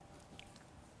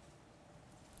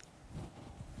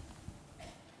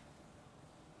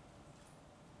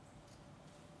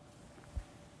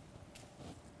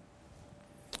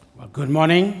Good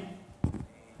morning.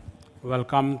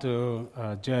 Welcome to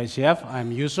JICF.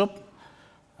 I'm Yusuf.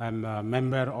 I'm a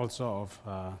member also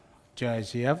of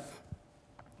JICF.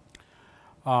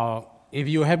 If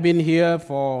you have been here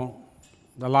for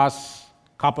the last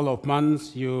couple of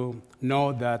months, you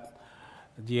know that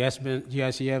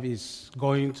JICF is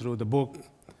going through the book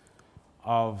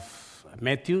of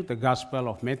Matthew, the Gospel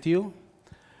of Matthew.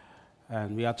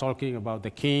 And we are talking about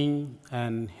the King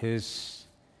and his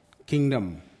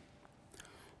kingdom.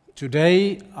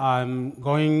 Today, I'm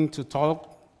going to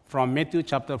talk from Matthew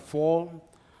chapter 4,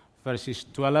 verses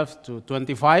 12 to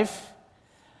 25.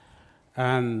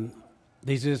 And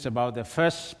this is about the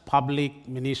first public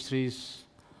ministries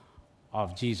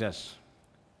of Jesus.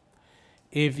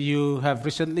 If you have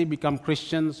recently become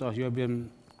Christians or you have been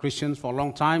Christians for a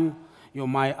long time, you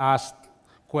might ask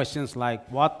questions like,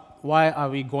 why are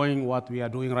we going what we are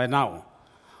doing right now?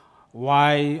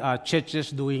 Why are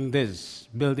churches doing this,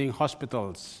 building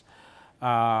hospitals,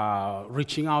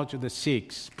 reaching out to the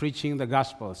sick, preaching the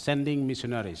gospel, sending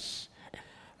missionaries?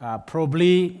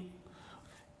 Probably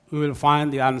we will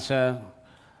find the answer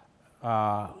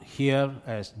here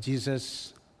as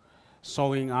Jesus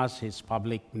showing us his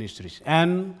public ministries.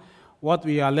 And what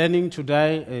we are learning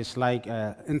today is like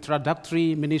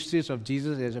introductory ministries of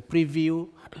Jesus as a preview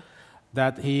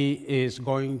that he is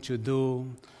going to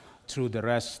do through the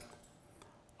rest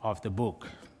of the book.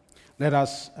 Let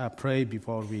us pray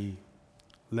before we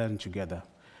learn together.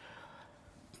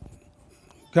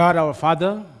 God our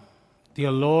Father,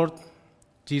 dear Lord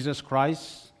Jesus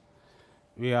Christ,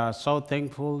 we are so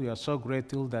thankful, we are so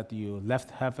grateful that you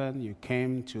left heaven, you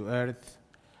came to earth,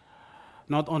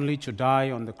 not only to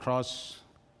die on the cross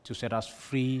to set us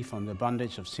free from the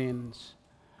bondage of sins,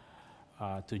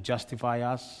 to justify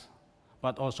us,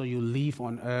 but also you live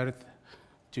on earth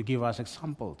to give us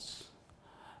examples,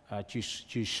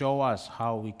 to show us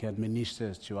how we can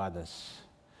minister to others.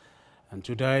 And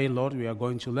today, Lord, we are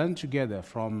going to learn together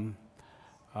from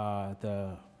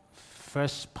the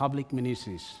first public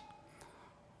ministries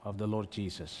of the Lord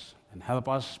Jesus. And help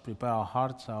us prepare our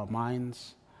hearts, our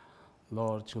minds,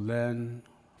 Lord, to learn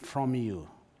from you.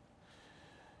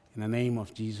 In the name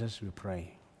of Jesus we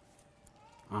pray.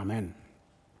 Amen.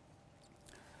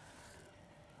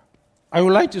 I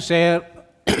would like to share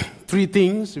three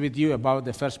things with you about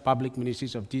the first public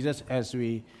ministries of Jesus as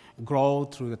we grow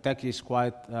through the text. Is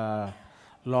quite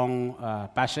long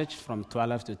passage from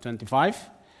 12 to 25.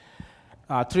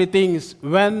 Three things.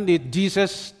 When did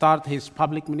Jesus start his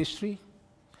public ministry?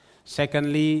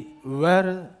 Secondly,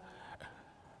 where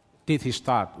did he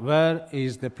start? Where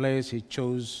is the place he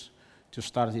chose to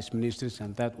start his ministries?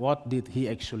 And that, what did he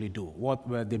actually do? What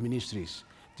were the ministries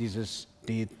Jesus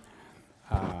did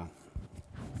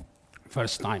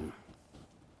first time?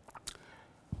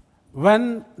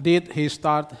 When did he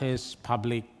start his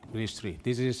public ministry?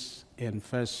 This is in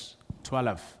verse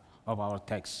 12 of our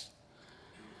text.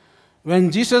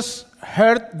 When Jesus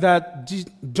heard that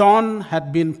John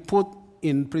had been put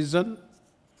in prison,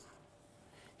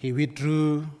 he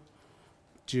withdrew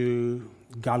to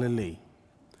Galilee.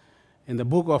 In the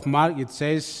book of Mark, it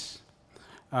says,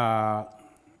 after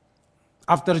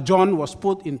John was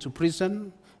put into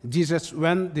prison, Jesus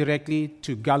went directly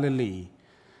to Galilee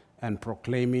and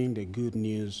proclaiming the good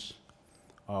news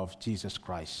of Jesus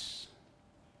Christ.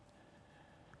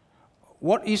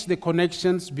 What is the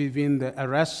connections between the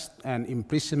arrest and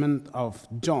imprisonment of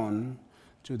John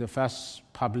to the first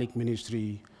public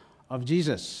ministry of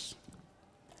Jesus?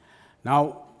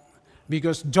 Now,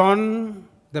 because John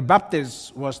the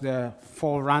Baptist was the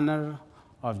forerunner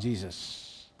of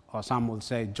Jesus, or some will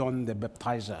say John the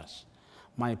Baptizer.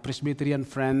 My Presbyterian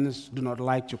friends do not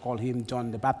like to call him John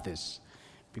the Baptist,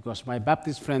 because my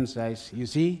Baptist friends say, you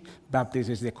see, Baptist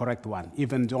is the correct one.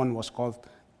 Even John was called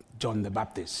John the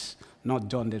Baptist, not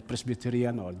John the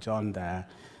Presbyterian or John the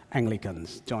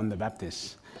Anglicans, John the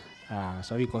Baptist.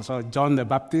 So we call John the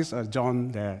Baptist or John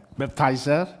the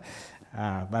Baptizer,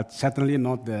 but certainly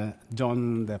not the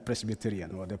John the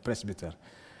Presbyterian or the presbyter.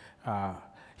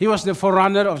 He was the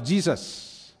forerunner of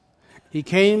Jesus. He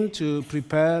came to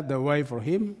prepare the way for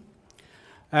him.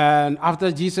 And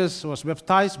after Jesus was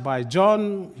baptized by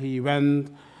John, he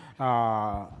went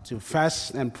to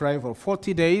fast and pray for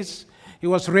 40 days. He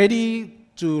was ready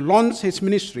to launch his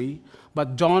ministry,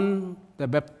 but John the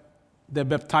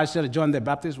Baptizer, John the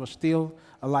Baptist, was still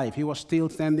alive. He was still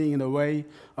standing in the way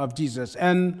of Jesus.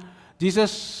 And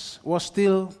Jesus was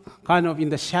still kind of in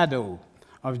the shadow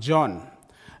of John.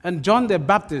 And John the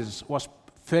Baptist was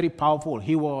very powerful.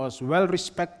 He was well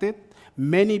respected.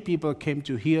 Many people came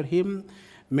to hear him.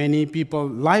 Many people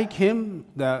like him.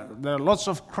 There are lots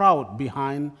of crowd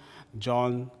behind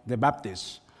John the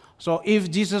Baptist. So if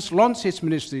Jesus launched his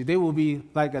ministry, there will be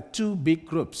like two big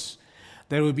groups.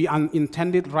 There will be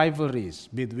unintended rivalries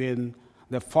between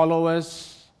the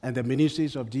followers and the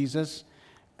ministries of Jesus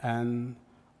and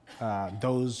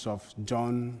those of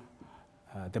John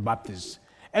the Baptist.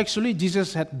 Actually,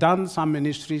 Jesus had done some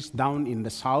ministries down in the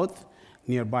south,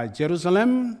 nearby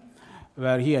Jerusalem,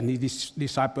 where he and his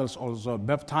disciples also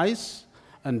baptized,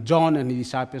 and John and his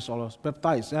disciples also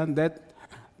baptized. And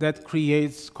that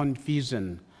creates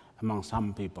confusion among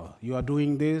some people. You are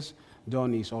doing this,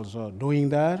 John is also doing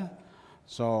that.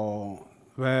 So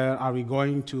where are we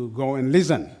going to go and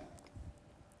listen?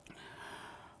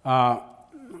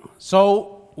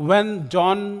 So when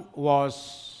John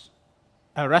was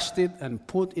arrested and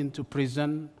put into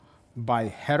prison by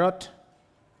Herod,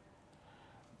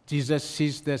 Jesus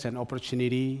seized this as an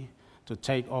opportunity to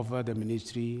take over the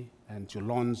ministry and to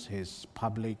launch his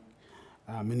public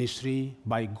ministry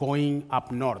by going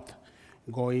up north,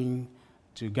 going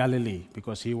to Galilee,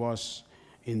 because he was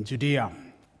in Judea.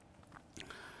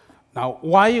 Now,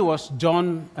 why was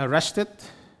John arrested?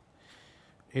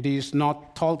 It is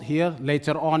not told here.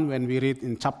 Later on, when we read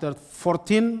in chapter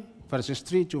 14, verses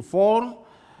 3 to 4,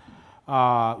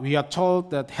 we are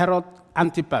told that Herod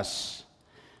Antipas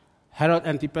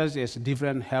is a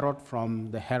different Herod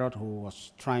from the Herod who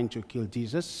was trying to kill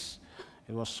Jesus.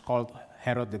 It was called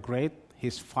Herod the Great.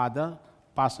 His father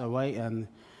passed away, and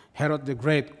Herod the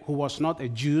Great, who was not a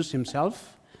Jew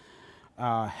himself,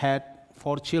 had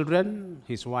 4 children.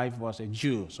 His wife was a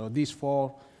Jew. So these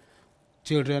 4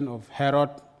 children of Herod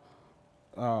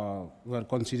were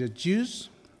considered Jews.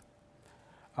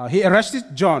 He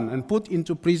arrested John and put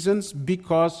into prisons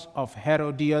because of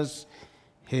Herodias,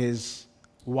 his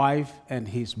wife, and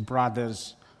his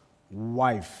brother's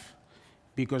wife.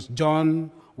 Because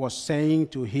John was saying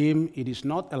to him, it is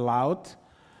not allowed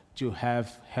to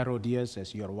have Herodias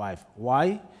as your wife.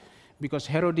 Why? Because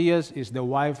Herodias is the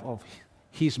wife of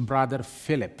his brother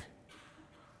Philip.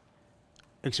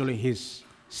 Actually, his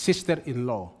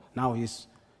sister-in-law. Now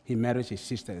he married his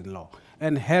sister-in-law.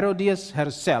 And Herodias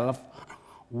herself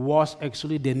was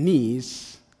actually the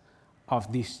niece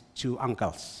of these 2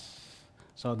 uncles.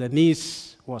 So the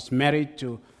niece was married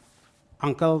to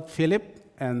Uncle Philip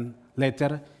and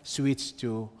later switched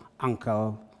to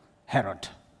Uncle Herod.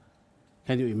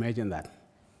 Can you imagine that?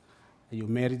 You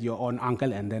married your own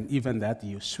uncle and then even that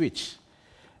you switch.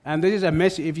 And this is a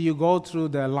message. If you go through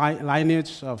the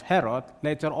lineage of Herod,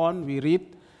 later on we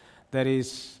read there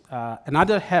is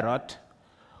another Herod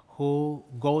who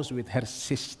goes with her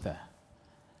sister,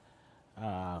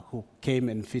 who came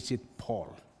and visited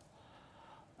Paul.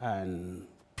 And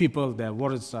the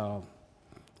words are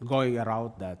going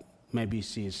around that maybe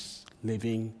she's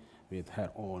living with her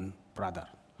own brother.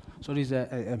 So it is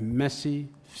a messy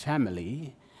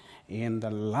family in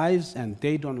their lives, and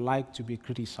they don't like to be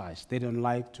criticized. They don't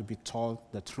like to be told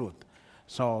the truth.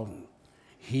 So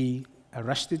he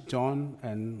arrested John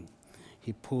and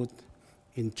he put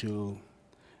into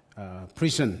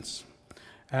prisons.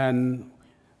 And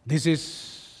this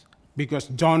is because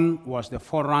John was the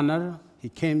forerunner. He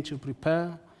came to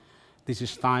prepare. This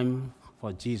is time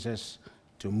for Jesus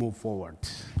to move forward.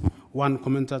 One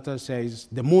commentator says,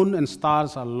 the moon and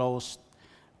stars are lost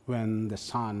when the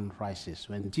sun rises.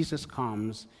 When Jesus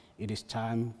comes, it is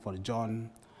time for John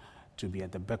to be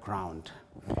at the background.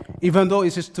 Even though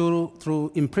it is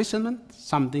through imprisonment,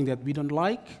 something that we don't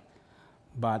like,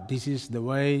 but this is the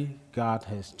way God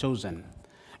has chosen.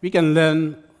 We can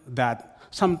learn that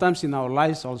sometimes in our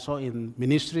lives, also in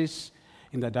ministries,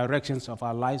 in the directions of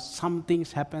our lives, some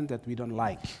things happen that we don't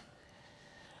like.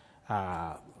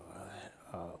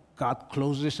 God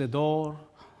closes the door,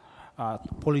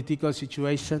 political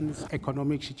situations,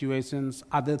 economic situations,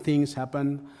 other things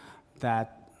happen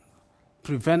that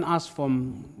prevent us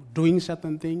from doing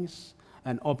certain things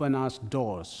and open us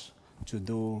doors to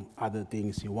do other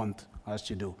things He wants us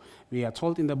to do. We are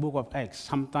told in the book of Acts,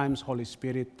 sometimes Holy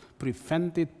Spirit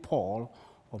prevented Paul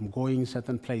from going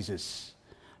certain places.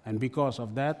 And because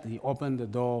of that, He opened the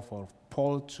door for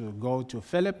Paul to go to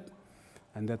Philip,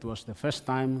 and that was the first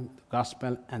time the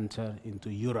gospel entered into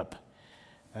Europe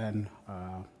and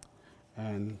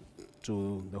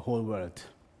to the whole world.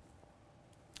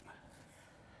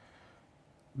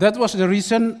 That was the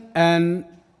reason. And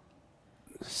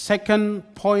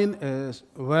second point is,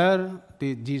 where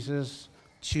did Jesus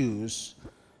choose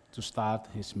to start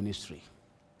His ministry?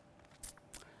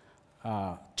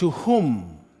 To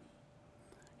whom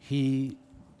He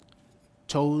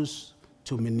chose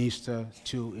to minister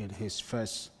to in His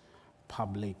first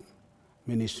public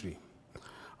ministry.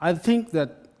 I think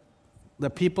that the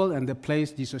people and the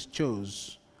place Jesus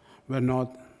chose were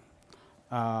not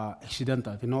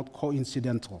accidental, not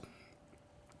coincidental.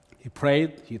 He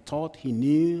prayed, he thought, he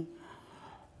knew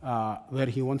where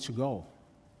he wants to go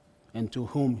and to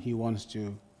whom he wants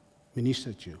to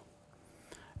minister to.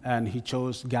 And he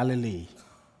chose Galilee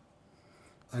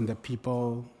and the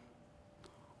people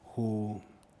who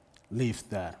lived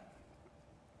there.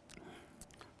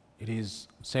 It is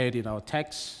said in our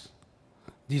text,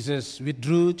 Jesus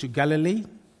withdrew to Galilee,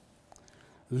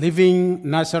 leaving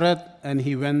Nazareth, and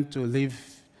he went to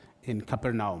live in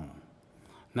Capernaum.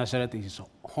 Nazareth is his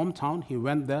hometown. He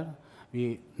went there.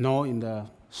 We know in the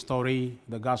story,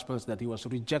 the Gospels, that he was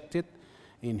rejected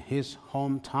in his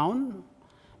hometown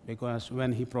because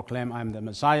when he proclaimed, "I'm the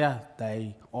Messiah,"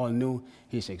 they all knew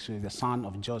he's actually the son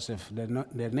of Joseph,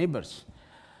 their neighbors.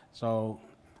 So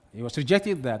he was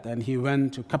rejected there, and he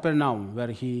went to Capernaum,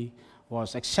 where he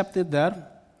was accepted there,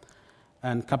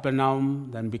 and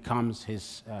Capernaum then becomes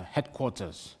his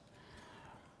headquarters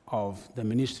of the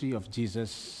ministry of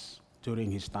Jesus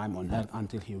during his time on earth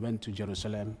until he went to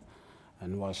Jerusalem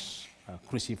and was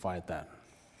crucified there.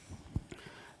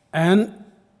 And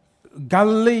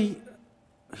Galilee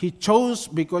he chose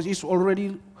because it's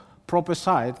already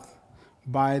prophesied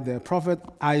by the prophet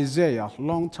Isaiah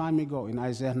long time ago in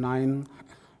Isaiah 9,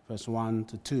 verse 1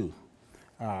 to 2.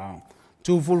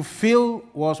 To fulfill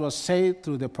what was said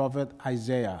through the prophet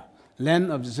Isaiah,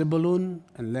 land of Zebulun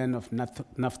and land of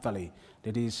Naphtali,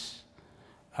 that is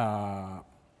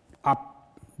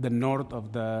up the north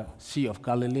of the Sea of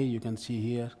Galilee. You can see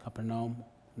here, Capernaum,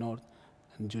 north,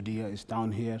 and Judea is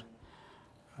down here.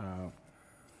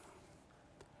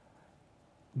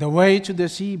 The way to the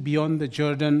sea beyond the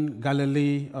Jordan,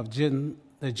 Galilee of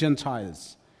the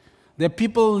Gentiles. The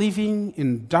people living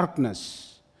in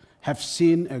darkness have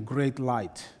seen a great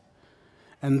light.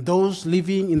 And those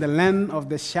living in the land of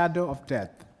the shadow of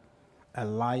death, a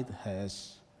light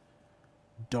has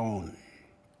dawned.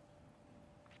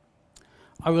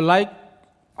 I would like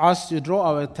us to draw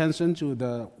our attention to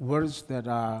the words that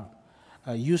are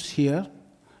used here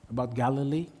about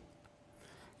Galilee.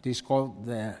 It is called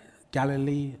the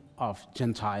Galilee of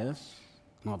Gentiles,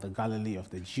 not the Galilee of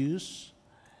the Jews,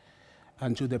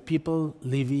 and to the people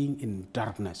living in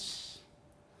darkness,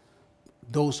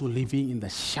 those who are living in the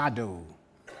shadow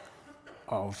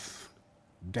of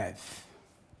death.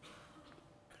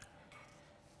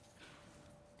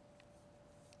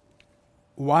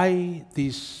 Why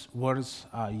these words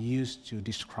are used to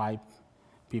describe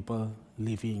people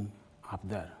living up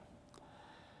there?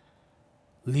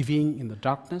 Living in the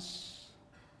darkness,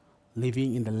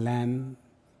 living in the land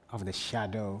of the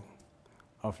shadow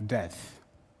of death.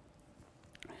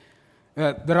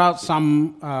 There are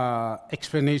some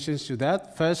explanations to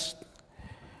that. First,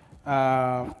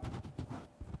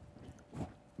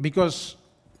 because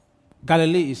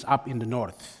Galilee is up in the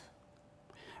north,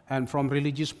 and from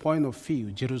religious point of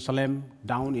view, Jerusalem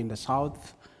down in the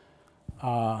south,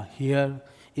 here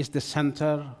is the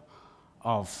center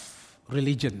of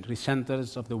religion, the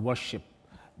centers of the worship,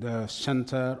 the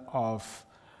center of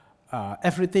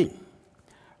everything.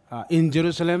 In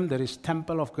Jerusalem, there is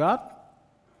temple of God.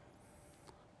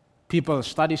 People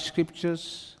study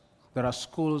scriptures. There are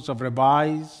schools of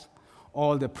rabbis.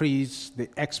 All the priests, the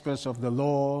experts of the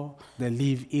law, they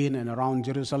live in and around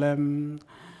Jerusalem.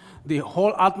 The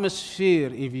whole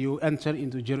atmosphere, if you enter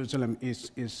into Jerusalem,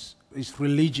 is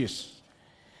religious.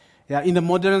 Yeah, in the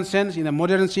modern sense, in a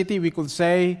modern city, we could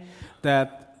say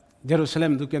that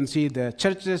Jerusalem, you can see the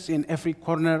churches in every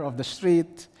corner of the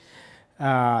street.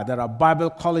 There are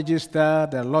Bible colleges there.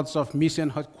 There are lots of mission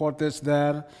headquarters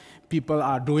there. People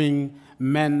are doing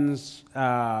men's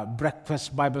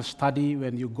breakfast Bible study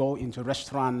when you go into a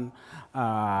restaurant.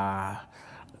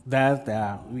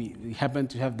 We happen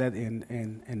to have that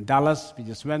in Dallas. We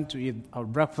just went to eat our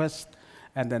breakfast,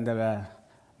 and then there were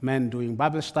men doing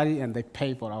Bible study, and they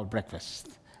pay for our breakfast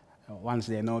once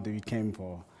they know that we came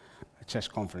for a church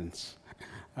conference.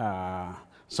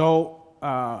 So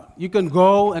you can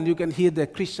go and you can hear the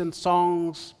Christian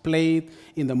songs played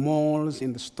in the malls,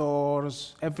 in the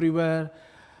stores, everywhere.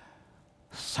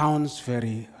 Sounds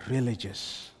very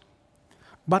religious.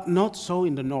 But not so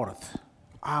in the north,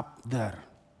 up there,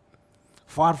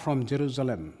 far from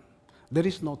Jerusalem. There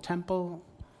is no temple,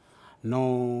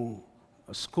 no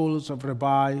schools of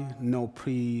rabbi, no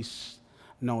priests,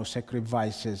 no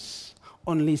sacrifices,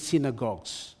 only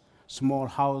synagogues, small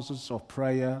houses of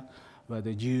prayer where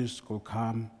the Jews could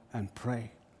come and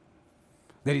pray.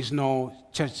 There is no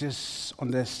churches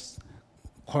on the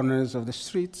corners of the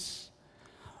streets,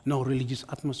 no religious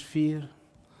atmosphere.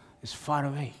 It's far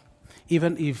away.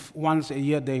 Even if once a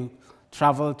year they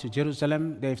travel to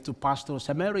Jerusalem, they have to pass through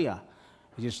Samaria,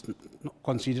 which is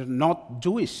considered not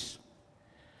Jewish.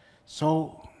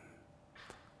 So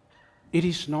it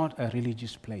is not a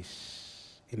religious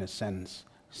place, in a sense,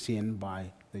 seen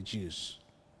by the Jews.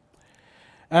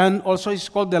 And also it's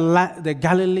called the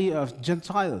Galilee of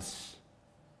Gentiles.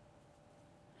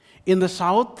 In the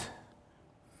south,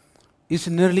 it's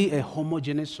nearly a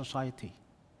homogeneous society.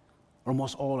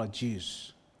 Almost all are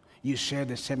Jews. You share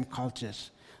the same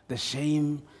cultures, the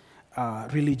same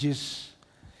religious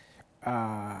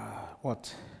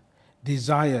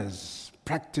desires,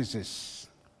 practices,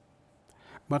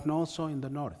 but also in the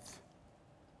north.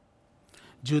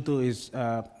 Due to its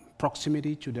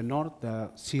proximity to the north, the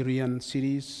Syrian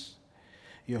cities,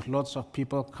 you have lots of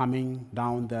people coming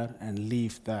down there and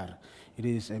live there. It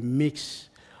is a mix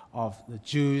of the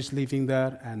Jews living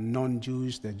there and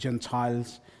non-Jews, the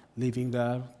Gentiles living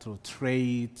there through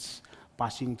trades,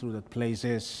 passing through the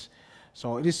places.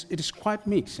 So it is quite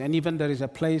mixed. And even there is a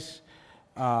place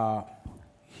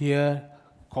here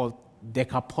called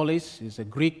Decapolis. It's a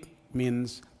Greek,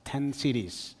 means 10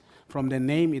 cities. From the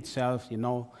name itself, you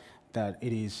know that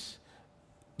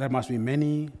there must be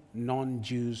many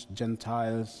non-Jews,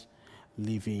 Gentiles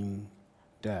living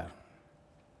there.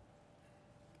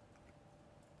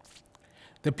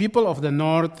 The people of the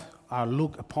north are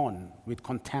looked upon with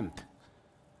contempt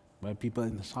by people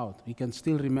in the south. We can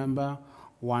still remember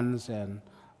once an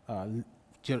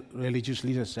religious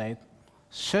leader said,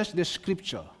 "Search the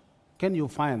scripture. Can you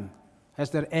find,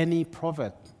 has there any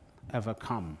prophet ever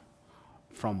come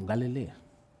from Galilee?"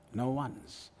 No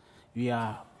one's. We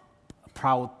are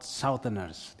proud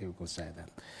southerners, they could say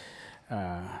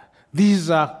that. These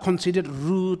are considered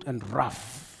rude and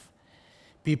rough.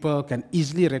 People can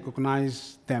easily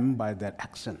recognize them by their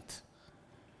accent.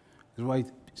 That's why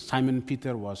Simon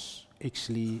Peter was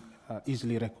actually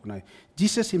easily recognized.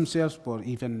 Jesus himself was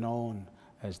even known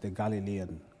as the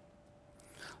Galilean.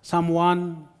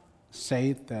 Someone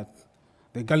said that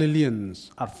the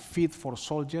Galileans are fit for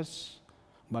soldiers,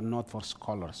 but not for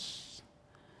scholars.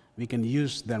 We can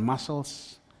use their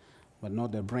muscles, but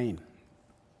not their brain.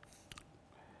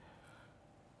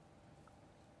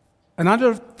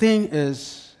 Another thing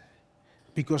is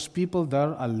because people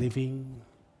there are living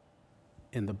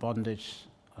in the bondage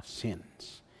of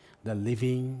sins. They're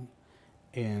living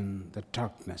in the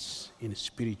darkness in a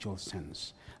spiritual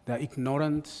sense. They're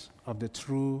ignorant of the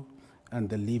true and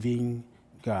the living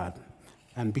God.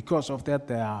 And because of that,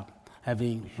 they are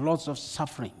having lots of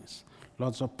sufferings,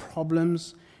 lots of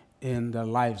problems in their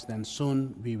lives. Then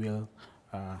soon we will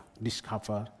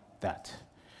discover that.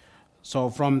 So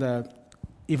from the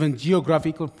even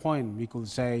geographical point, we could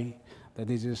say that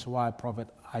this is why Prophet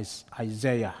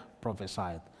Isaiah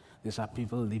prophesied. These are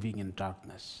people living in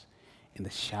darkness, in the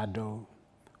shadow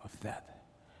of death.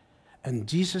 And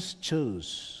Jesus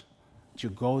chose to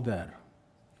go there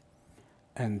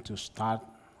and to start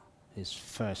his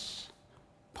first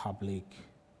public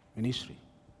ministry.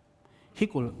 He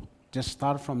could just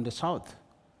start from the south.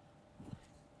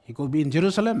 He could be in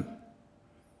Jerusalem.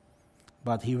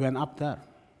 But he went up there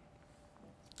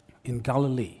in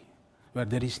Galilee, where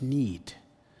there is need,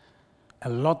 a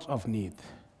lot of need,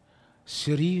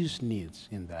 serious needs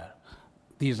in there.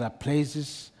 These are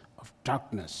places of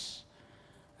darkness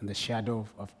and the shadow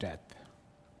of death.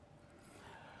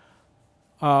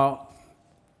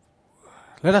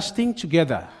 Let us think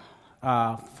together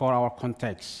for our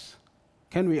context.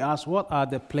 Can we ask, what are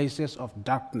the places of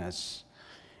darkness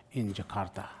in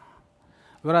Jakarta?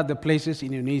 Where are the places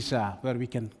in Indonesia where we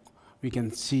can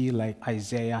see, like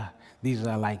Isaiah, these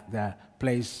are like the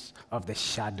place of the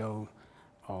shadow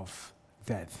of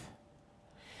death?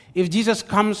 If Jesus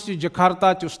comes to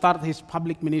Jakarta to start his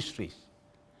public ministry,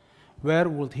 where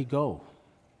would he go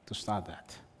to start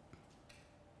that?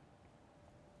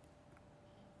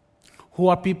 Who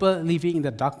are people living in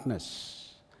the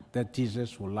darkness that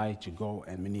Jesus would like to go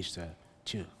and minister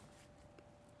to?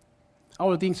 I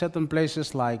would think certain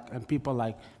places like, and people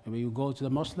like, when you go to the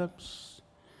Muslims,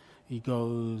 he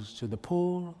goes to the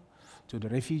poor, to the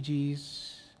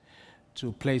refugees,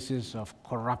 to places of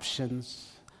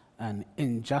corruptions and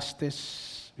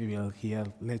injustice. We will hear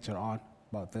later on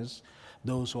about this.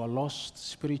 Those who are lost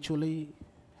spiritually,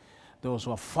 those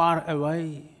who are far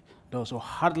away, those who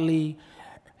hardly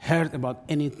heard about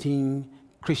anything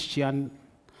Christian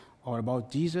or about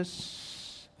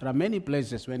Jesus. There are many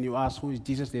places when you ask who is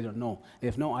Jesus, they don't know. They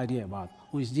have no idea about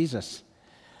who is Jesus.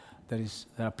 There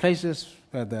are places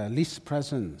where the least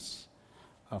presence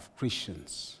of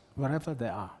Christians, wherever they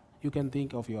are. You can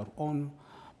think of your own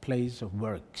place of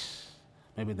works.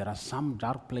 Maybe there are some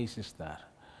dark places there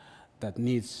that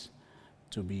needs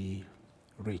to be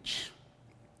reached.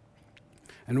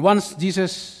 And once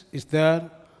Jesus is there,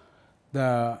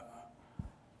 the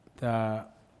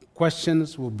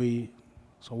questions will be,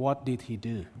 so what did he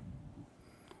do?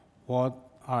 What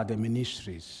are the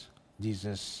ministries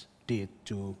Jesus did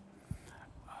to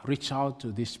reach out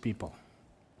to these people?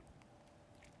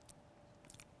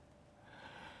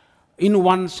 In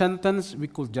one sentence, we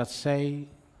could just say,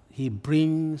 he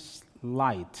brings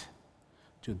light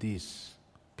to these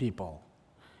people.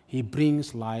 He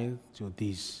brings light to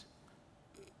this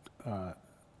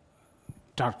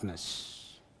darkness.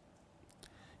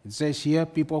 It says here,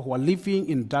 people who are living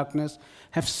in darkness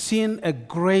have seen a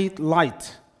great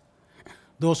light.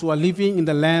 Those who are living in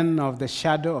the land of the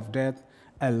shadow of death,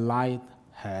 a light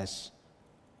has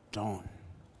dawned.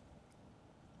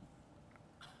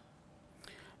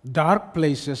 Dark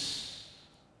places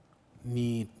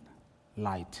need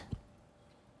light.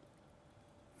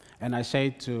 And I say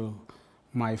to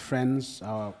my friends,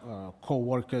 our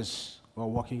co-workers who are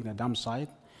working in the dump site,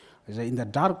 I say, in the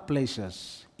dark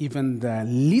places, even the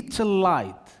little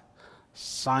light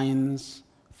shines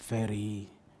very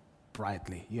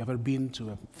brightly. You ever been to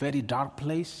a very dark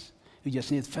place? You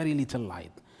just need very little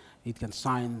light. It can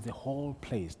shine the whole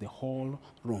place, the whole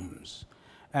rooms.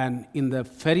 And in the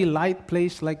very light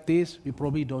place like this, we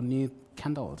probably don't need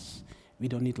candles. We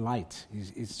don't need light.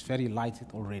 It's very lighted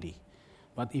already.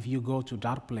 But if you go to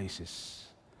dark places,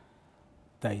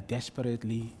 they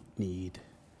desperately need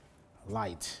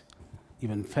light.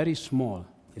 Even very small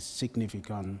is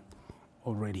significant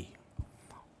already.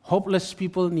 Hopeless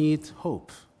people need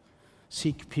hope.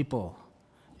 Sick people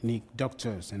need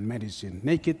doctors and medicine.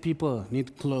 Naked people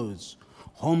need clothes.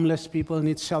 Homeless people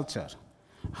need shelter.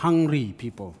 Hungry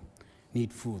people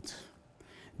need food.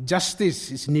 Justice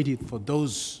is needed for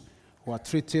those who are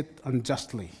treated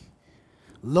unjustly.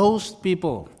 Lost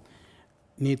people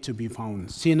need to be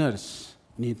found. Sinners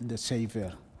need the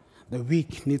Savior. The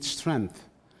weak need strength.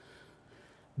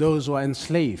 Those who are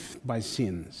enslaved by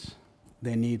sins,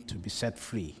 they need to be set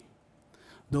free.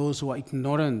 Those who are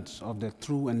ignorant of the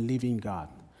true and living God,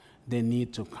 they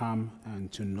need to come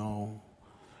and to know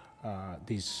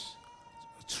this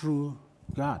true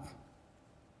God.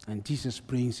 And Jesus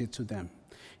brings it to them.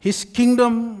 His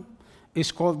kingdom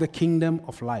is called the kingdom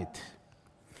of light.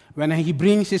 When he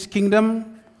brings his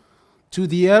kingdom to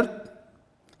the earth,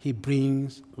 he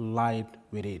brings light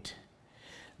with it.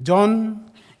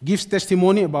 John gives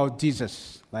testimony about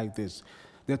Jesus like this.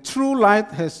 The true light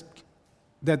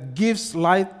that gives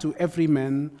light to every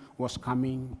man was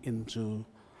coming into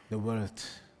the world.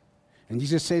 And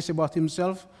Jesus says about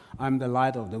himself, I'm the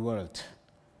light of the world.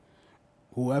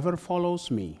 Whoever follows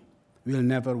me will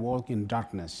never walk in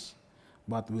darkness,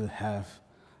 but will have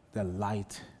the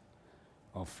light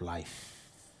of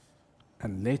life.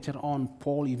 And later on,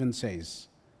 Paul even says,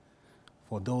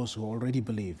 for those who already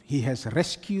believe, he has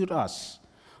rescued us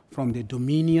from the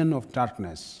dominion of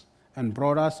darkness and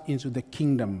brought us into the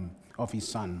kingdom of his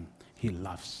Son he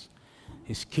loves.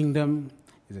 His kingdom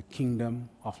is a kingdom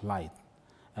of light.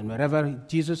 And wherever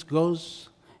Jesus goes,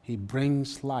 he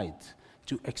brings light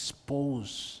to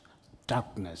expose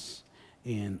darkness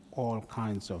in all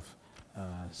kinds of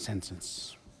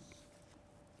senses.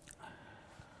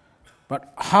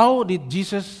 But how did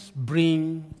Jesus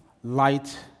bring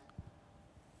light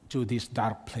to these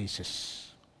dark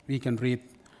places? We can read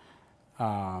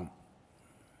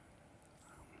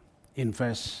in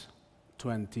verse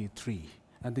 23.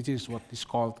 And this is what is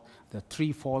called the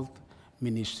threefold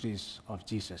ministries of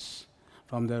Jesus.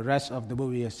 From the rest of the book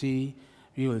we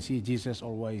will see Jesus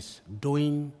always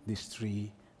doing these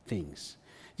three things.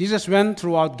 Jesus went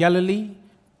throughout Galilee,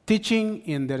 teaching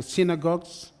in their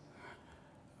synagogues,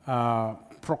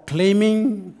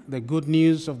 proclaiming the good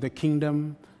news of the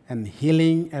kingdom and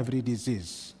healing every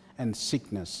disease and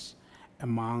sickness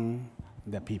among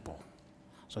the people.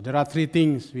 So there are three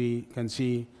things we can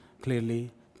see clearly: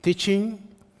 teaching,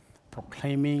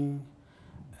 proclaiming,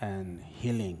 and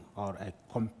healing, or a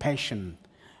compassion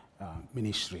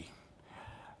ministry.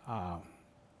 I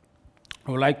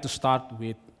would like to start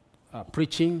with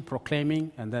preaching,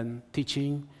 proclaiming, and then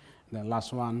teaching, the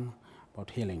last one about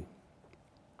healing.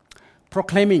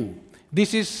 Proclaiming.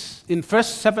 This is in verse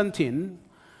 17,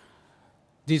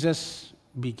 Jesus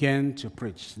began to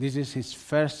preach. This is his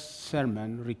first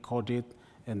sermon recorded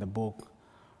in the book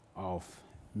of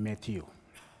Matthew.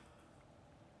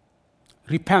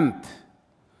 Repent,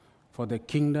 for the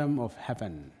kingdom of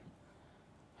heaven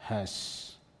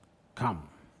has come.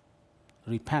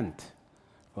 Repent,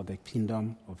 for the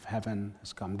kingdom of heaven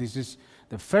has come. This is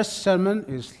the first sermon,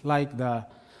 is like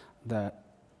the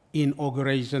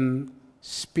inauguration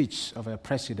speech of a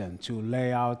president to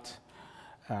lay out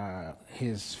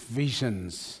his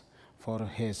visions for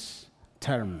his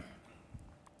term.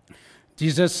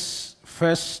 Jesus'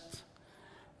 first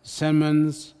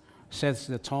sermons sets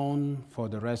the tone for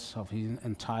the rest of his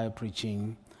entire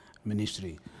preaching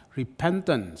ministry.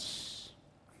 Repentance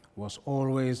was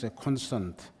always a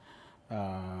constant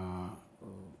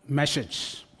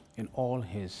message in all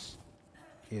his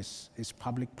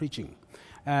public preaching.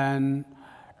 And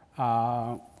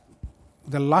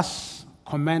the last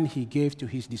command he gave to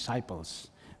his disciples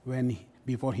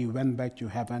before he went back to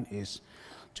heaven is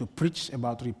to preach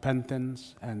about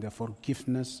repentance and the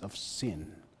forgiveness of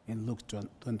sin in Luke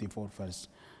 24, verse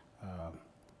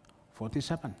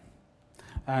 47.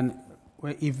 And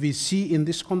if we see in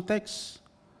this context,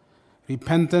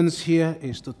 repentance here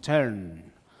is to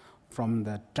turn from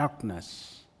the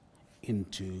darkness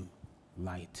into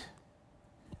light.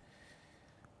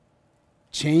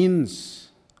 Change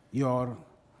your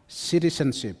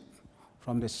citizenship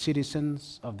from the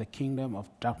citizens of the kingdom of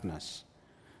darkness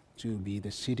to be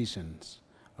the citizens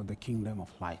of the kingdom of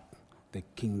light, the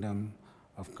kingdom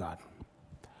of God.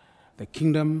 The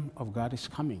kingdom of God is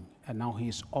coming, and now he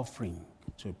is offering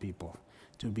to people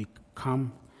to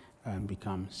become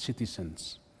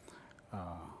citizens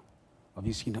of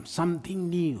his kingdom. Something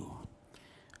new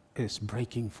is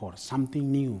breaking forth.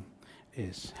 Something new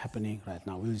is happening right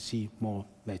now. We'll see more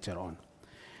later on.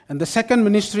 And the second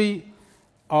ministry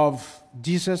of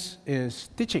Jesus is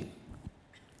teaching.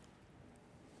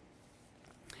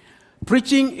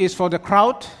 Preaching is for the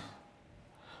crowd.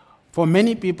 For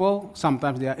many people,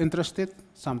 sometimes they are interested,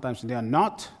 sometimes they are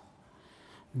not.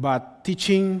 But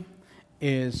teaching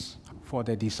is for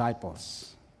the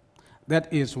disciples.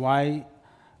 That is why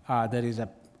there is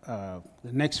the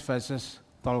next verses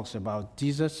talks about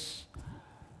Jesus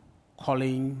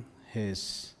calling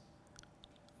his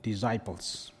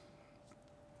disciples.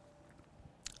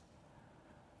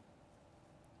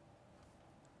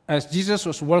 As Jesus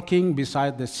was walking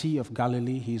beside the Sea of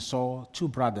Galilee, he saw two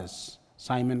brothers,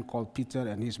 Simon called Peter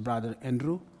and his brother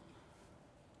Andrew.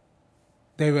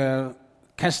 They were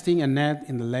casting a net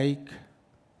in the lake,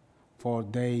 for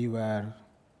they were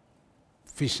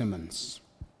fishermen.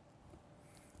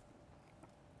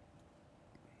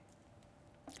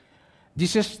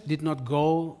 Jesus did not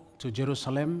go to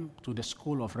Jerusalem, to the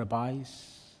school of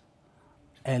rabbis,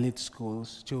 elite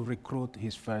schools, to recruit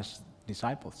his first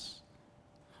disciples.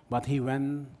 But he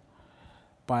went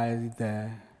by the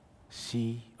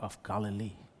Sea of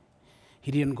Galilee.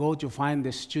 He didn't go to find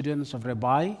the students of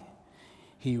rabbi.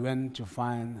 He went to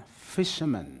find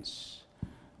fishermen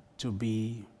to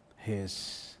be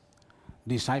his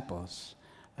disciples.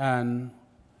 And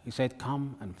he said,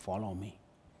 "Come and follow me.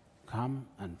 Come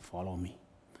and follow me."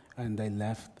 And they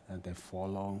left and they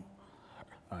followed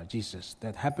Jesus.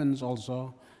 That happens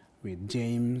also with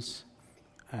James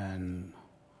and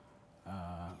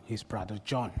his brother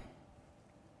John.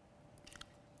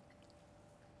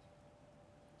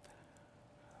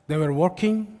 They were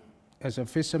working as a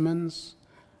fishermen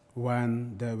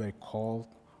when they were called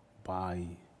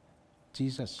by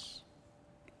Jesus.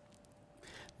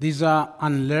 These are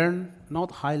unlearned,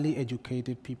 not highly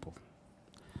educated people.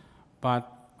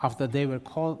 But after they were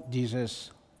called,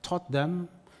 Jesus taught them,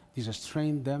 Jesus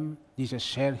trained them, Jesus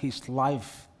shared his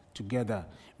life together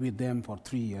with them for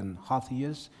 3.5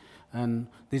 years. And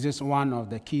this is one of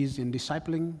the keys in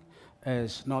discipling,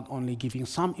 is not only giving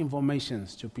some information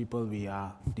to people we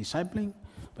are discipling,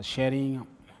 but sharing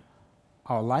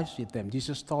our lives with them.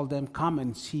 Jesus told them, "Come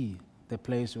and see the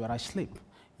place where I sleep.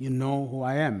 You know who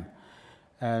I am."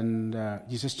 And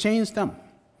Jesus changed them.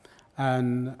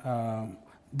 And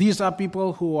these are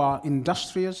people who are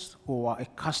industrious, who are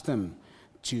accustomed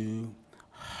to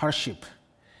hardship,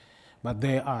 but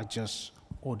they are just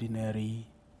ordinary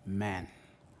men.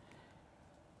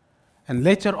 And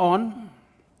later on,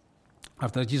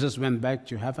 after Jesus went back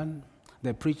to heaven,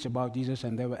 they preached about Jesus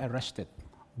and they were arrested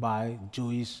by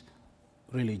Jewish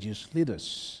religious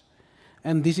leaders.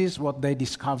 And this is what they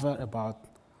discovered about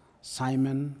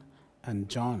Simon and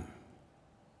John.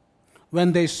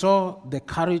 When they saw the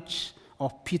courage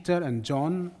of Peter and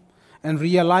John and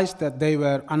realized that they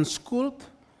were unschooled,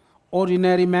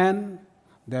 ordinary men,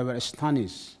 they were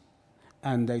astonished.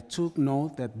 And they took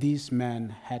note that these men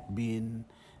had been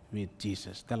with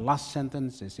Jesus. The last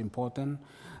sentence is important.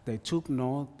 They took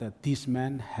note that these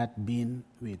men had been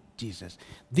with Jesus.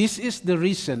 This is the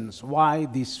reasons why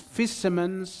these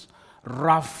fishermen,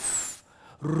 rough,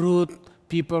 rude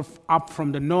people up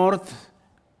from the north,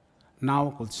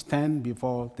 now could stand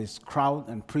before this crowd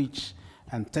and preach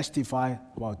and testify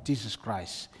about Jesus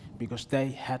Christ, because they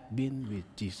had been with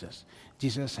Jesus.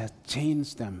 Jesus has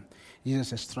changed them.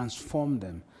 Jesus has transformed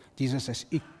them. Jesus has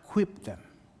equipped them.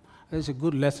 There's a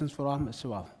good lesson for us as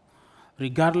well.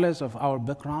 Regardless of our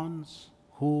backgrounds,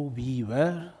 who we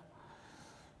were,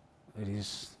 It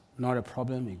is not a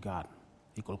problem with God.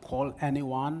 He could call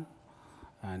anyone,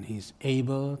 and He's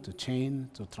able to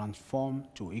change, to transform,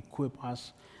 to equip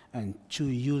us, and to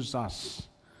use us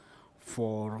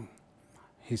for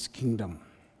His kingdom.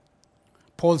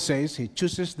 Paul says He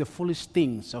chooses the foolish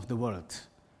things of the world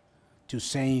to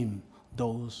shame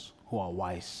those who are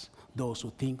wise, those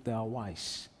who think they are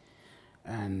wise.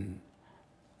 And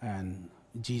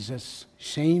Jesus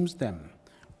shames them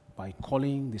by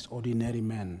calling these ordinary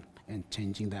men and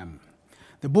changing them.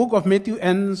 The book of Matthew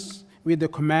ends with the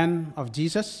command of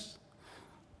Jesus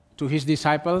to His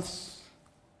disciples,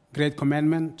 great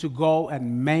commandment, to go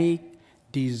and make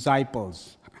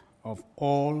disciples of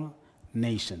all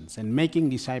nations. And making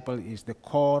disciples is the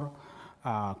core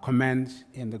command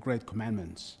in the great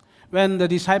commandments. When the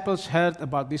disciples heard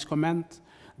about this command,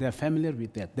 they are familiar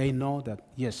with that. They know that,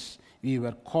 yes, we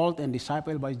were called and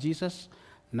discipled by Jesus.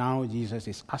 Now Jesus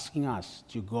is asking us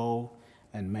to go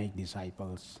and make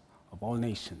disciples of all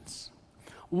nations.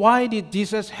 Why did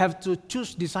Jesus have to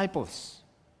choose disciples?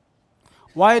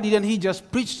 Why didn't He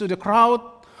just preach to the crowd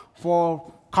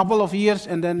for a couple of years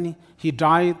and then He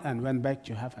died and went back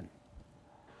to heaven?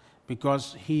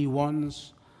 Because He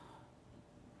wants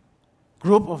a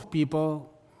group of people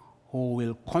who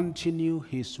will continue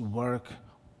His work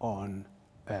on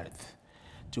earth,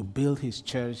 to build His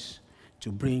church,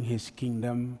 to bring His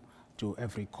kingdom to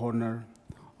every corner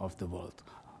of the world.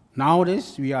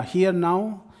 Nowadays, we are here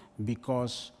now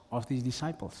because of these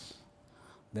disciples.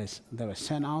 They were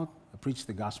sent out to preach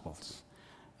the Gospels.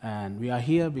 And we are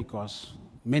here because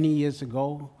many years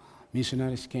ago,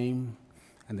 missionaries came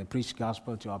and they preached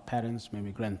Gospel to our parents,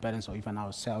 maybe grandparents, or even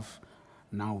ourselves.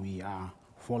 Now we are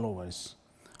followers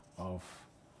of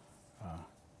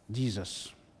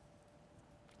Jesus.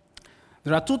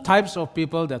 There are two types of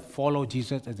people that follow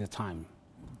Jesus at the time.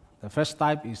 The first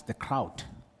type is the crowd,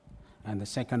 and the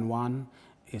second one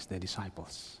is the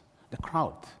disciples. The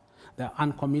crowd, they're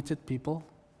uncommitted people.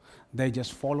 They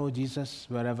just follow Jesus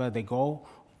wherever they go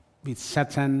with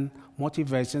certain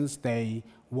motivations. They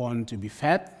want to be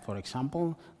fed, for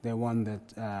example. They want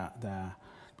that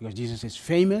because Jesus is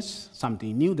famous,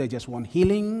 something new. They just want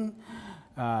healing.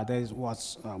 There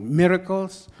was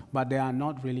miracles, but they are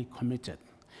not really committed.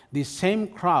 The same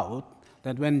crowd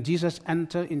that when Jesus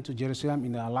entered into Jerusalem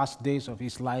in the last days of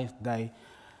His life, they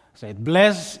said,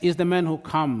 "Blessed is the man who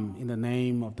comes in the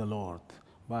name of the Lord."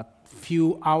 But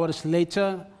few hours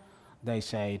later, they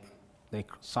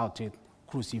shouted,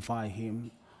 "Crucify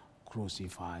Him,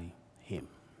 crucify Him."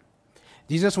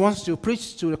 Jesus wants to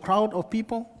preach to a crowd of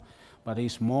people, but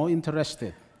He's more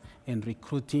interested in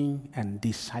recruiting and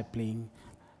discipling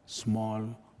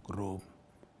small group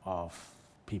of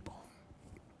people.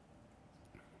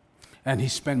 And He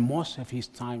spent most of His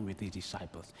time with His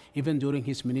disciples. Even during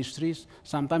His ministries,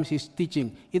 sometimes He's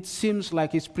teaching. It seems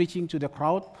like He's preaching to the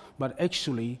crowd, but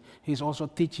actually He's also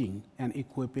teaching and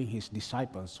equipping His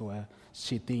disciples who are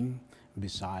sitting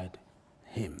beside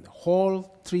Him. The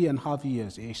whole 3.5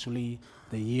 years is actually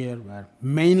the year where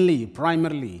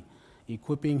primarily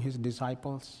equipping His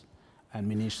disciples and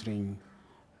ministering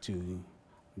to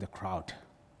the crowd.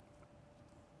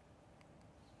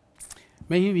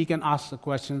 Maybe we can ask the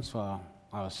questions for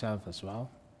ourselves as well.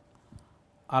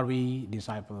 Are we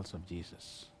disciples of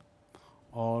Jesus?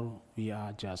 Or we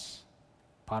are just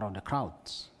part of the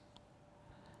crowds?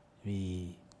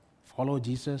 We follow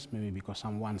Jesus maybe because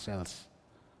someone else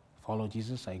follow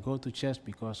Jesus. I go to church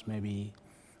because maybe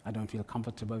I don't feel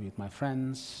comfortable with my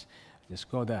friends. Just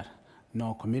go there.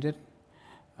 No committed.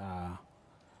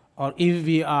 Or if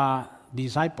we are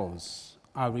disciples,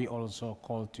 are we also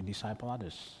called to disciple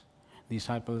others?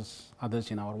 Disciples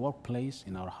others in our workplace,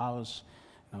 in our house,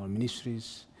 in our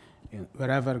ministries,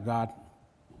 wherever God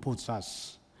puts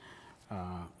us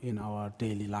in our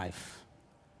daily life.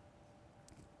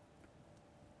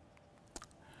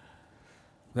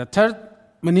 The third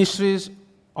ministries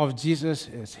of Jesus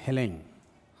is healing,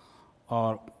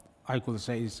 or I could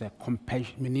say it's a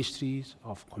ministries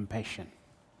of compassion,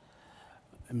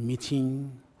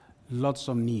 meeting lots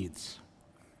of needs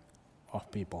of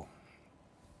people.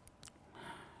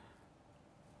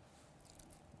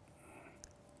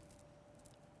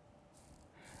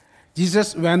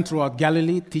 Jesus went throughout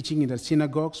Galilee, teaching in the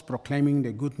synagogues, proclaiming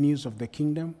the good news of the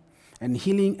kingdom, and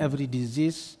healing every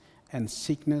disease and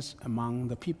sickness among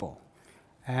the people.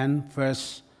 And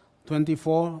verse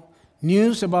 24,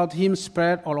 news about Him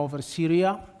spread all over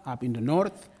Syria, up in the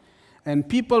north, and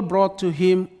people brought to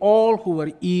Him all who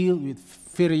were ill with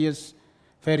various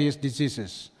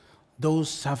diseases, those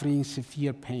suffering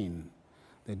severe pain,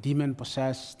 the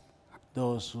demon-possessed,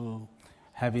 those who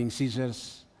having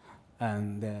seizures,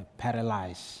 and the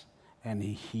paralyzed, and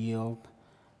he healed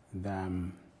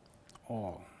them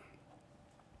all.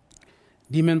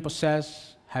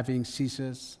 Demon-possessed, having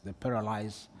seizures, the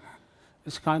paralyzed,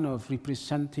 is kind of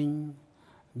representing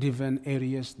different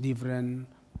areas, different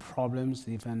problems,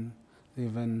 different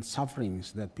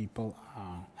sufferings that people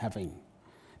are having.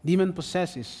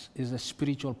 Demon-possessed is a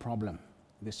spiritual problem,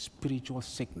 the spiritual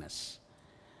sickness.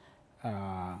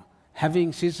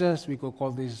 Having seizures, we could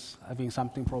call this having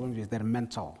something problem with their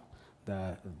mental,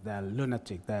 the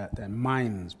lunatic, the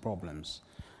mind's problems.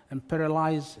 And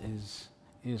paralyzed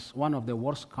is one of the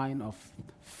worst kind of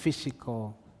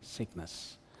physical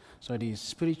sickness. So it is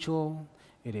spiritual,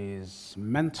 it is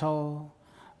mental,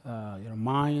 your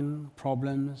mind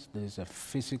problems, there is a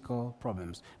physical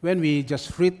problems. When we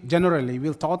just read generally,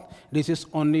 we'll thought this is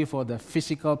only for the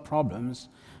physical problems,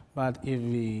 but if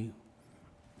we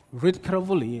read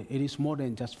carefully, it is more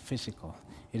than just physical.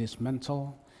 It is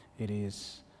mental, it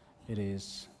is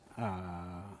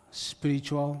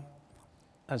spiritual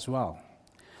as well.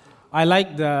 I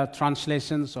like the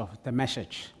translations of the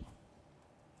message.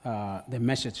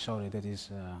 That is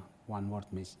one word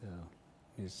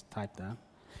mistyped there.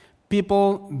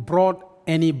 People brought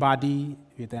anybody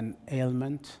with an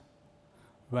ailment,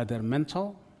 whether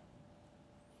mental,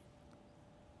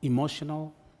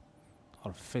 emotional,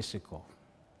 or physical.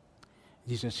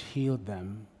 Jesus healed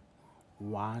them,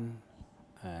 one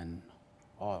and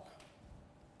all.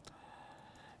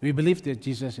 We believe that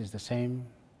Jesus is the same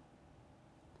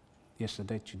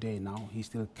yesterday, today, now. He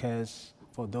still cares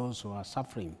for those who are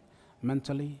suffering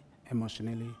mentally,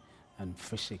 emotionally, and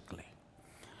physically.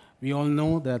 We all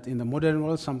know that in the modern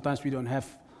world, sometimes we don't have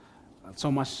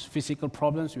so much physical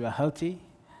problems. We are healthy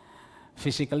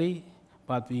physically,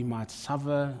 but we might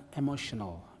suffer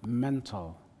emotional,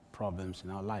 mental problems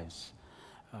in our lives.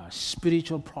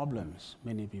 Spiritual problems,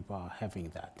 many people are having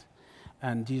that.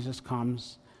 And Jesus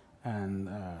comes, and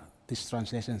this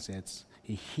translation says,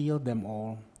 he healed them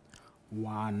all,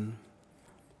 one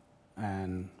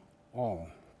and all.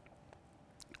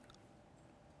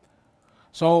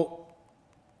 So,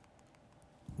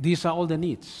 these are all the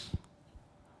needs.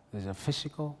 There's a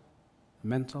physical,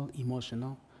 mental,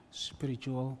 emotional,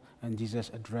 spiritual, and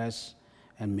Jesus addressed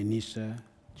and ministered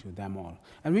to them all.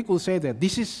 And we could say that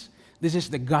this is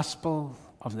the gospel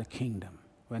of the kingdom.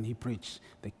 When he preached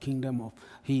the kingdom of,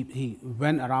 he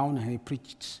went around and he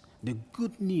preached the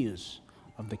good news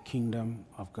of the kingdom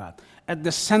of God. At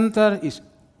the center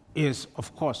is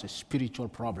of course a spiritual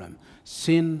problem,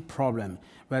 sin problem,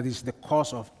 where it's the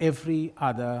cause of every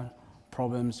other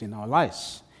problems in our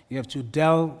lives. You have to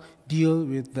deal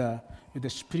with the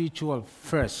spiritual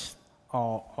first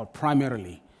or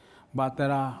primarily, but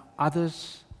there are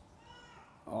others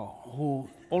who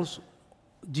also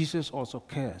Jesus also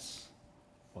cares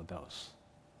for those.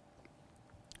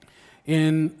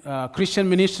 In Christian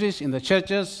ministries, in the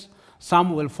churches,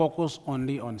 some will focus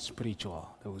only on spiritual.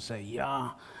 They will say,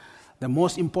 the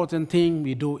most important thing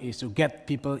we do is to get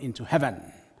people into heaven.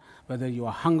 Whether you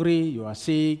are hungry, you are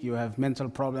sick, you have mental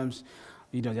problems,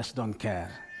 we just don't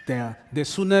care. The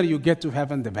sooner you get to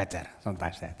heaven, the better.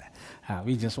 Sometimes that.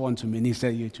 We just want to minister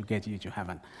you to get you to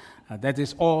heaven. That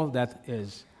is all that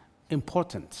is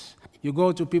important. You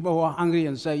go to people who are hungry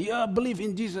and say, believe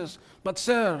in Jesus, but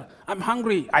sir, I'm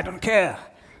hungry, I don't care.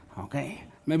 Okay?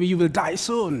 Maybe you will die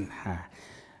soon.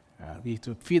 We have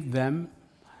to feed them.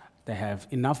 They have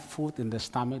enough food in their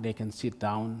stomach, they can sit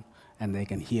down and they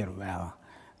can hear well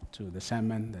to the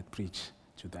sermon that preach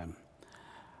to them.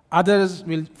 Others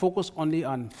will focus only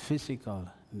on physical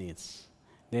needs.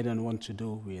 They don't want to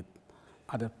do with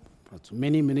other.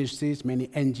 Many ministries, many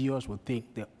NGOs will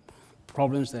think the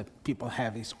problems that people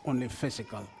have is only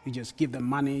physical. You just give them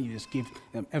money, you just give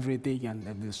them everything, and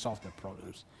they will solve the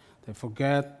problems. They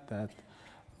forget that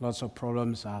lots of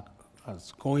problems are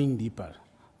going deeper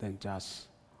than just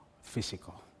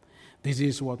physical. This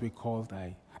is what we call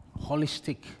the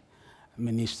holistic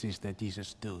ministries that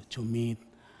Jesus do, to meet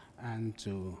and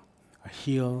to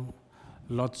heal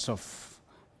lots of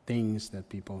things that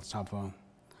people suffer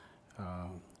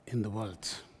in the world.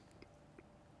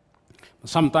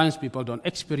 Sometimes people don't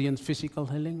experience physical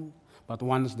healing, but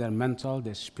once their mental,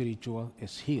 their spiritual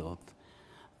is healed,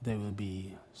 they will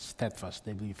be steadfast,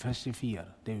 they will be persevere,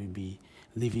 they will be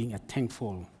living a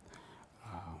thankful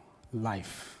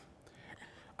life.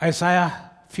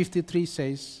 Isaiah 53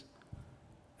 says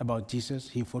about Jesus,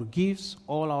 he forgives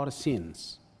all our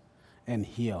sins and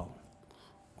heal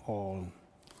all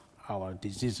our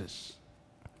diseases.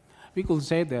 We could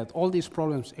say that all these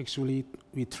problems actually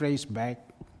we trace back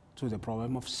to the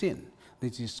problem of sin.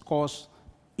 This is caused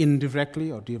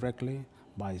indirectly or directly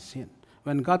by sin.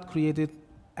 When God created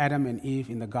Adam and Eve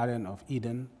in the Garden of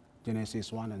Eden,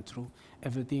 Genesis 1 and 2,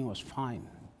 everything was fine.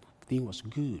 Everything was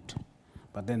good.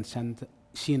 But then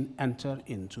sin entered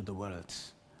into the world.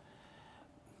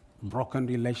 Broken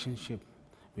relationship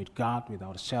with God, with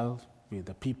ourselves, with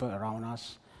the people around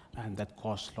us, and that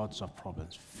caused lots of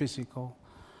problems, physical,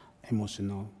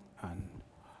 emotional, and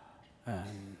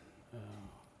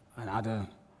other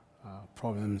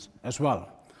problems as well.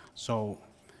 So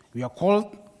we are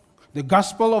called, the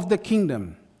gospel of the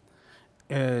kingdom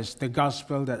is the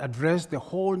gospel that addresses the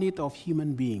whole need of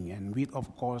human being, and with,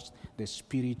 of course, the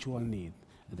spiritual need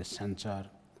at the center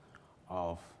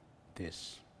of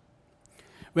this.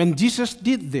 When Jesus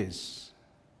did this,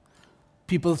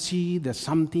 people see that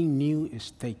something new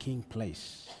is taking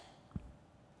place.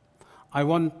 I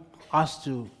want us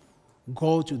to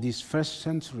go to this first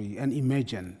century and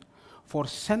imagine, for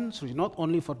centuries, not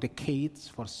only for decades,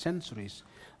 for centuries,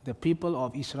 the people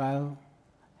of Israel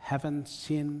haven't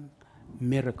seen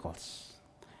miracles,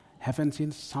 haven't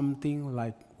seen something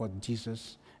like what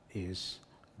Jesus is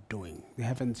doing. They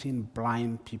haven't seen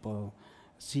blind people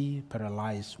see,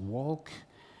 paralyzed walk,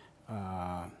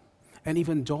 and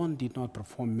even John did not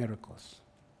perform miracles.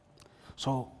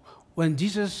 So when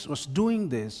Jesus was doing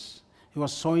this, he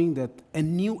was showing that a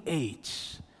new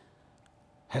age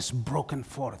has broken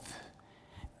forth.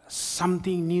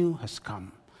 Something new has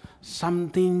come.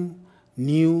 Something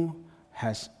new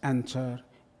has entered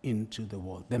into the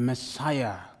world. The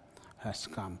Messiah has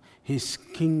come. His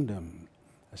kingdom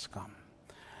has come.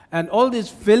 And all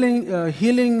these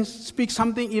healings speak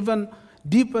something even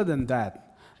deeper than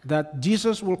that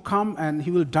Jesus will come and he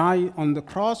will die on the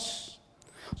cross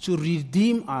to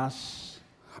redeem us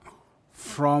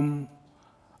from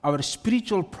our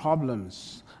spiritual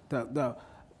problems. The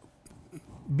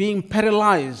being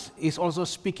paralyzed is also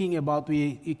speaking about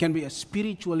you can be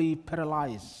spiritually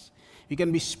paralyzed. You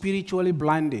can be spiritually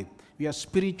blinded. We are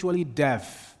spiritually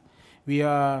deaf. We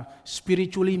are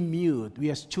spiritually mute. We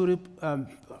are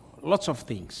lots of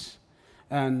things.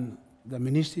 And the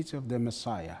ministry of the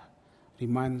Messiah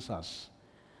reminds us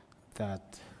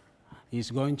that he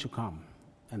is going to come,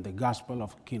 and the gospel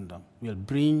of kingdom will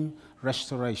bring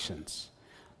restorations,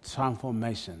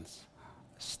 transformations,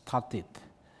 started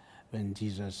when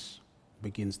Jesus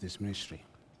begins this ministry.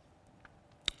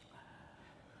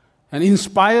 And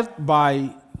inspired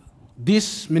by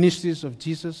these ministries of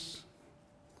Jesus,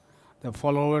 the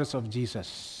followers of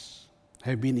Jesus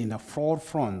have been in the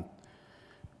forefront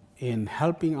in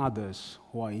helping others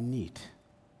who are in need.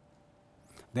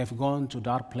 They've gone to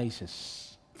dark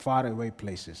places, faraway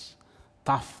places,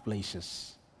 tough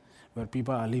places, where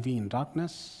people are living in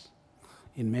darkness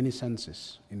in many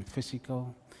senses, in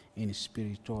physical, in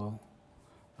spiritual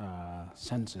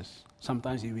senses.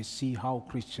 Sometimes we see how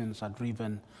Christians are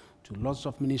driven to lots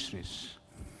of ministries,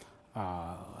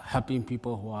 helping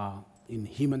people who are in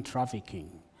human trafficking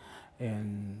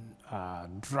and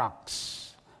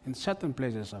drugs. In certain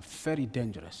places are very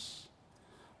dangerous.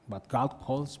 But God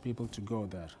calls people to go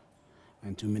there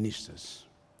and to minister.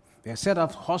 They set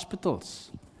up hospitals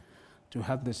to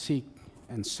help the sick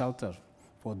and shelter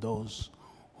for those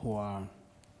who are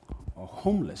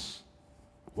homeless.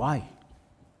 Why?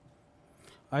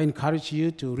 I encourage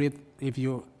you to read, if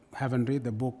you haven't read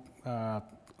the book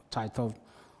titled,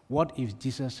 What If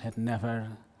Jesus Had Never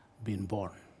Been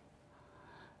Born?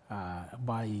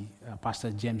 By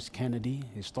Pastor James Kennedy.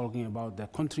 He's talking about the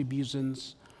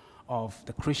contributions of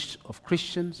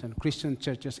Christians and Christian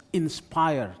churches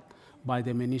inspired by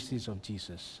the ministries of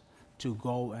Jesus to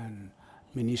go and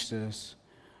minister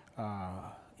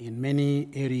in many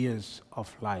areas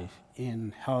of life,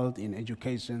 in health, in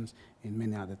education, in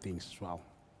many other things as well.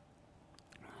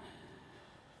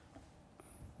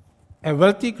 A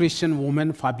wealthy Christian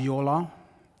woman, Fabiola,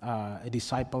 a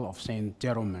disciple of Saint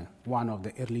Jerome, one of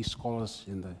the early scholars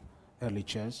in the early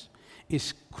church,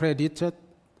 is credited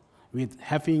with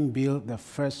having built the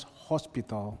first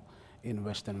hospital in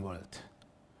Western world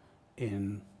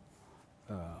in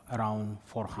around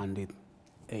 400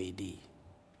 AD.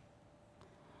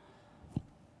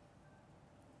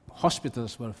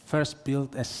 Hospitals were first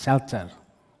built as shelter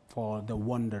for the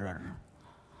wanderer,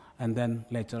 and then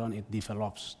later on it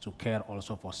develops to care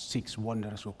also for sick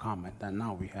wanderers who come, and then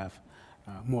now we have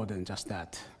more than just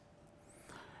that.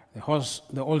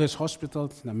 The oldest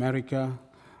hospitals in America,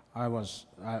 I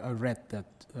read that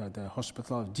the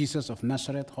Hospital of Jesus of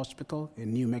Nazareth Hospital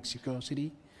in New Mexico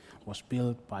City was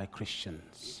built by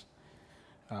Christians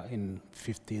in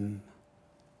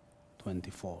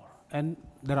 1524. And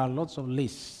there are lots of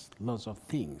lists, lots of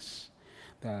things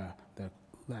that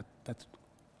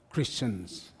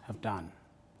Christians have done.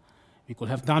 We could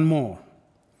have done more,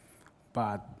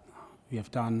 but we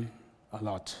have done a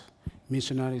lot.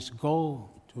 missionaries go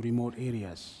to remote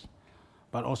areas,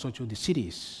 but also to the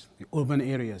cities, the urban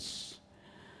areas,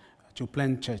 to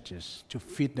plant churches, to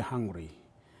feed the hungry,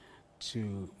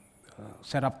 to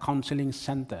set up counseling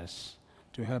centers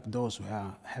to help those who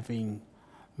are having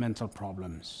mental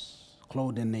problems,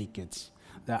 clothed and naked.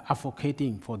 They are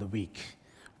advocating for the weak,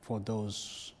 for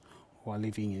those who are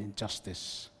living in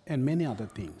injustice, and many other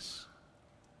things.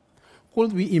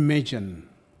 Could we imagine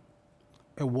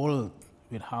a world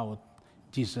without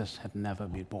Jesus had never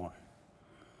been born?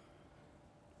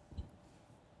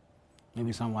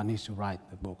 Maybe someone needs to write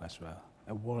the book as well.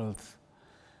 A world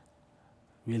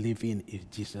we live in if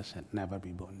Jesus had never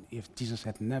been born, if Jesus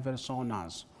had never shown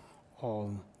us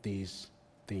all these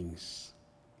things.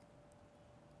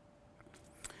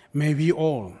 May we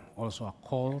all also are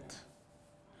called,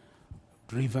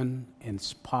 driven,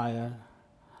 inspired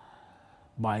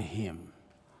by Him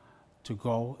to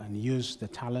go and use the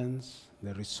talents,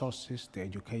 the resources, the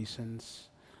educations,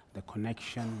 the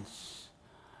connections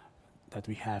that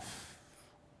we have,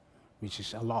 which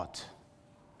is a lot,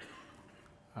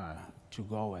 to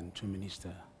go and to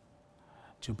minister,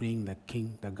 to bring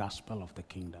the gospel of the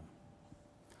kingdom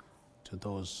to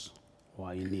those who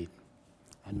are in need.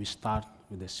 And we start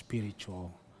with the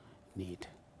spiritual need.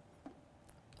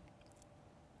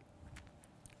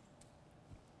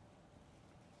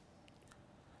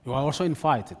 You are also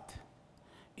invited,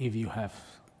 if you have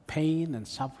pain and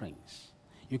sufferings,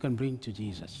 you can bring to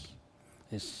Jesus.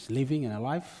 He's living in a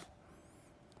life,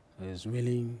 He is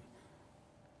willing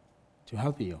to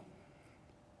help you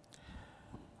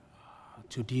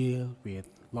to deal with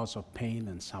lots of pain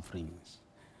and sufferings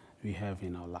we have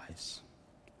in our lives.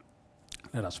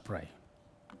 Let us pray.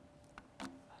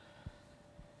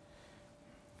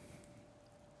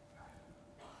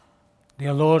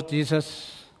 Dear Lord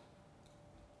Jesus,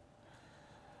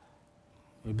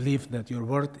 we believe that your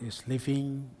word is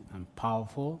living and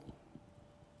powerful,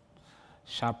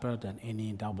 sharper than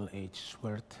any double-edged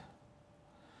sword.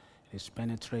 It is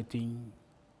penetrating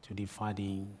to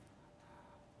dividing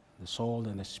the soul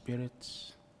and the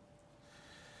spirits.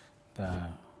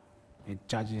 It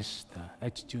judges the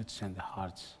attitudes and the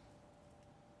hearts.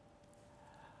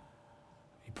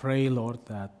 We pray, Lord,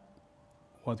 that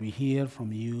what we hear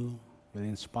from you will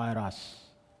inspire us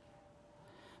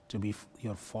to be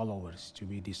your followers, to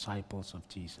be disciples of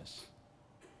Jesus.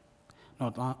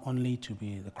 Not only to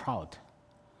be the crowd,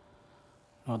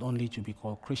 not only to be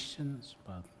called Christians,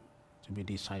 but to be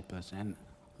disciples. And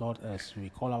Lord, as we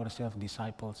call ourselves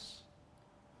disciples,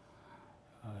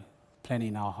 plant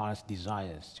in our hearts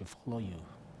desires to follow you,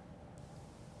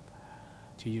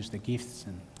 to use the gifts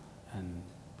and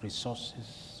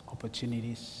resources,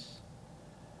 opportunities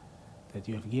that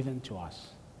you have given to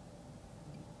us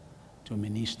to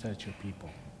minister to people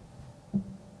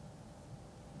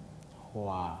who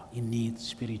are in need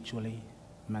spiritually,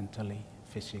 mentally,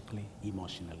 physically,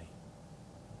 emotionally.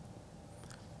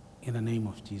 In the name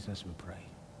of Jesus we pray.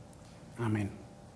 Amen.